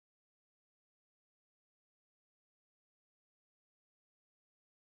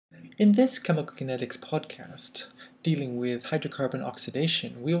In this chemical kinetics podcast, dealing with hydrocarbon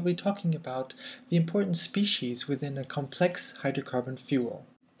oxidation, we will be talking about the important species within a complex hydrocarbon fuel.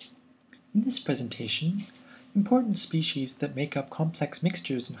 In this presentation, important species that make up complex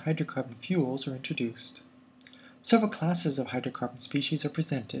mixtures in hydrocarbon fuels are introduced. Several classes of hydrocarbon species are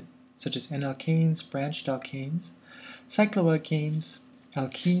presented, such as N-alkanes, branched alkanes, cycloalkanes,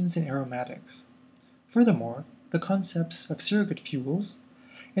 alkenes, and aromatics. Furthermore, the concepts of surrogate fuels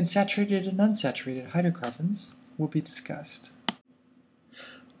and saturated and unsaturated hydrocarbons will be discussed.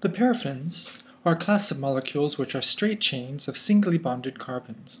 The paraffins are a class of molecules which are straight chains of singly bonded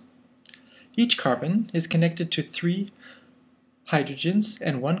carbons. Each carbon is connected to 3 hydrogens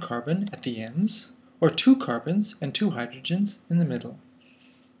and 1 carbon at the ends, or 2 carbons and 2 hydrogens in the middle.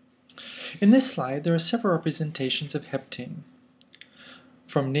 In this slide, there are several representations of heptane,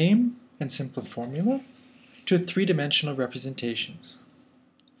 from name and simple formula to 3-dimensional representations.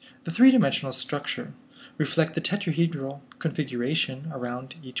 The 3-dimensional structure reflects the tetrahedral configuration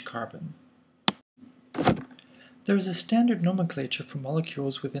around each carbon. There is a standard nomenclature for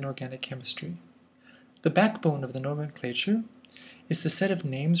molecules within organic chemistry. The backbone of the nomenclature is the set of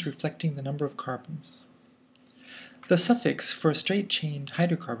names reflecting the number of carbons. The suffix for a straight-chained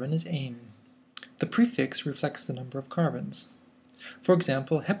hydrocarbon is -ane. The prefix reflects the number of carbons. For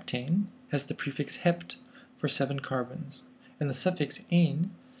example, heptane has the prefix -hept for 7 carbons, and the suffix -ane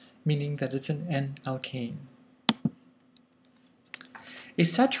meaning that it's an N-alkane. A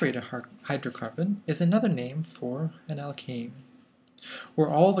saturated hydrocarbon is another name for an alkane, where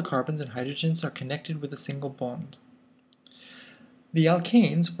all the carbons and hydrogens are connected with a single bond. The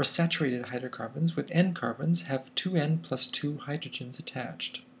alkanes, or saturated hydrocarbons with N carbons, have 2N plus 2 hydrogens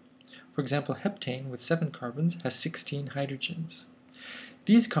attached. For example, heptane with 7 carbons has 16 hydrogens.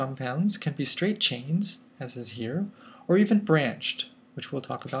 These compounds can be straight chains, as is here, or even branched, which we'll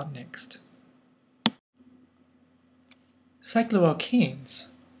talk about next. Cycloalkanes,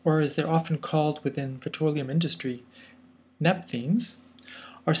 or as they're often called within petroleum industry, naphthenes,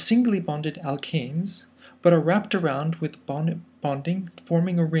 are singly bonded alkanes, but are wrapped around with bonding,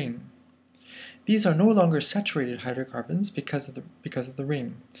 forming a ring. These are no longer saturated hydrocarbons because of the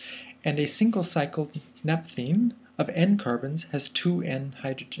ring, and a single-cycled naphtene of N carbons has 2 N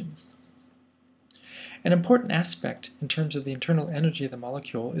hydrogens. An important aspect in terms of the internal energy of the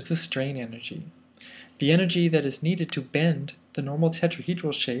molecule is the strain energy, the energy that is needed to bend the normal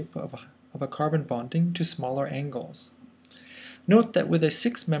tetrahedral shape of a carbon bonding to smaller angles. Note that with a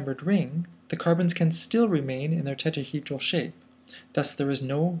 6-membered ring, the carbons can still remain in their tetrahedral shape, thus there is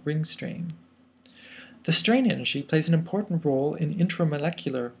no ring strain. The strain energy plays an important role in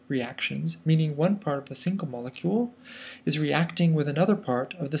intramolecular reactions, meaning one part of a single molecule is reacting with another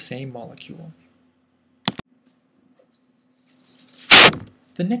part of the same molecule.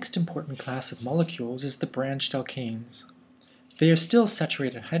 The next important class of molecules is the branched alkanes. They are still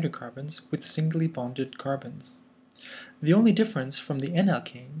saturated hydrocarbons with singly bonded carbons. The only difference from the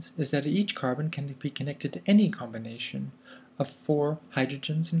N-alkanes is that each carbon can be connected to any combination of 4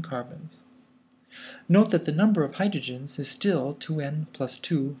 hydrogens and carbons. Note that the number of hydrogens is still 2N plus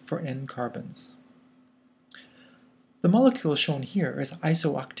 2 for N carbons. The molecule shown here is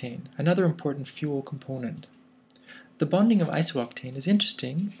isooctane, another important fuel component. The bonding of isooctane is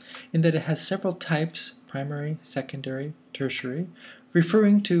interesting in that it has several types, primary, secondary, tertiary,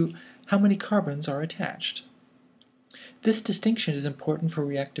 referring to how many carbons are attached. This distinction is important for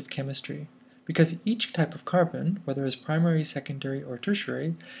reactive chemistry because each type of carbon, whether as primary, secondary, or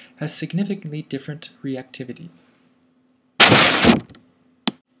tertiary, has significantly different reactivity.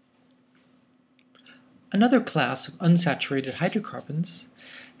 Another class of unsaturated hydrocarbons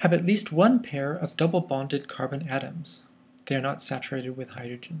have at least one pair of double-bonded carbon atoms. They are not saturated with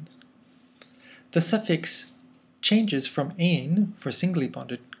hydrogens. The suffix changes from -ane for singly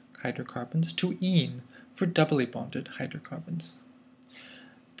bonded hydrocarbons to -ene for doubly bonded hydrocarbons.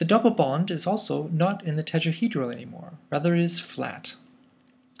 The double bond is also not in the tetrahedral anymore, rather it is flat.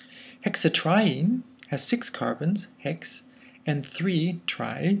 Hexatriene has 6 carbons, hex, and 3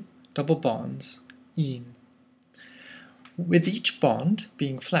 tri, double bonds, ene. With each bond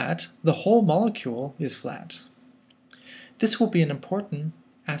being flat, the whole molecule is flat. This will be an important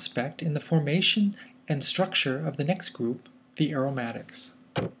aspect in the formation and structure of the next group, the aromatics.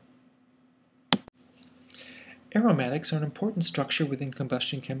 Aromatics are an important structure within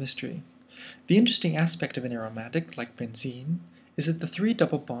combustion chemistry. The interesting aspect of an aromatic, like benzene, is that the 3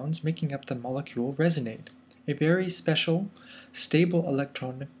 double bonds making up the molecule resonate, a very special, stable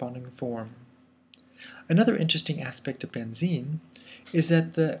electronic bonding form. Another interesting aspect of benzene is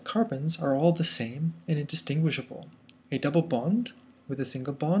that the carbons are all the same and indistinguishable. A double bond with a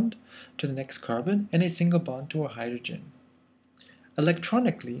single bond to the next carbon and a single bond to a hydrogen.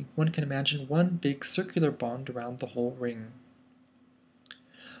 Electronically, one can imagine one big circular bond around the whole ring.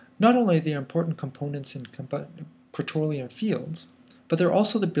 Not only are they important components in petroleum fields, but they're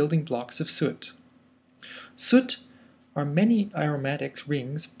also the building blocks of soot. Soot are many aromatic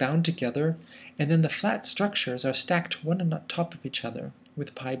rings bound together, and then the flat structures are stacked one on top of each other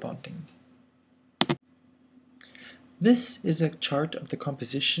with pi bonding. This is a chart of the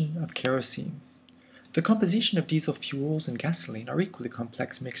composition of kerosene. The composition of diesel fuels and gasoline are equally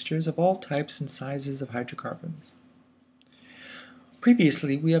complex mixtures of all types and sizes of hydrocarbons.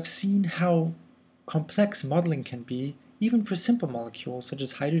 Previously, we have seen how complex modeling can be even for simple molecules such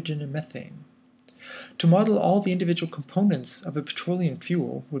as hydrogen and methane. To model all the individual components of a petroleum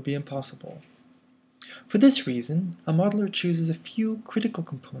fuel would be impossible. For this reason, a modeler chooses a few critical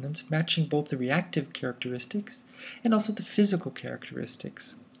components matching both the reactive characteristics and also the physical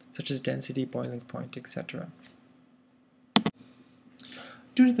characteristics, such as density, boiling point, etc.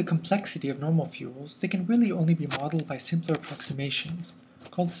 Due to the complexity of normal fuels, they can really only be modeled by simpler approximations,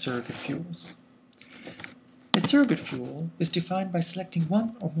 called surrogate fuels. A surrogate fuel is defined by selecting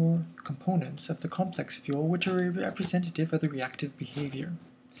one or more components of the complex fuel which are representative of the reactive behavior.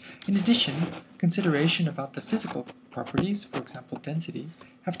 In addition, consideration about the physical properties, for example density,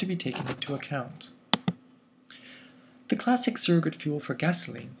 have to be taken into account. The classic surrogate fuel for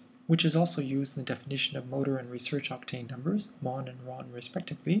gasoline, which is also used in the definition of motor and research octane numbers, MON and RON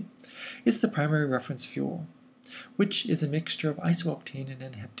respectively, is the primary reference fuel, which is a mixture of isooctane and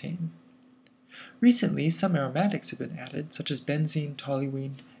N-heptane. Recently, some aromatics have been added, such as benzene,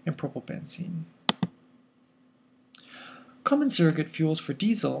 toluene, and propylbenzene. Common surrogate fuels for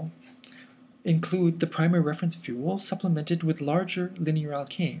diesel include the primary reference fuel supplemented with larger linear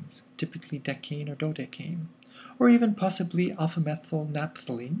alkanes, typically decane or dodecane, or even possibly alpha-methyl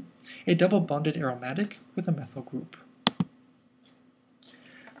naphthalene, a double-bonded aromatic with a methyl group.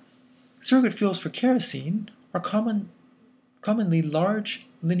 Surrogate fuels for kerosene are commonly large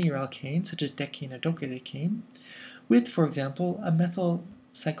linear alkanes such as decane or dodecane, with, for example, a methyl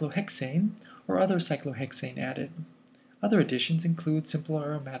cyclohexane or other cyclohexane added. Other additions include simple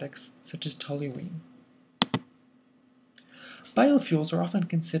aromatics such as toluene. Biofuels are often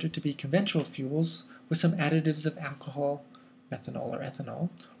considered to be conventional fuels with some additives of alcohol, methanol or ethanol,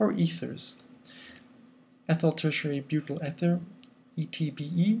 or ethers. Ethyl tertiary butyl ether,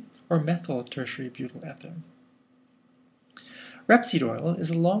 ETBE, or methyl tertiary butyl ether. Rapeseed oil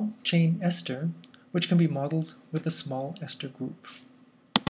is a long-chain ester which can be modeled with a small ester group.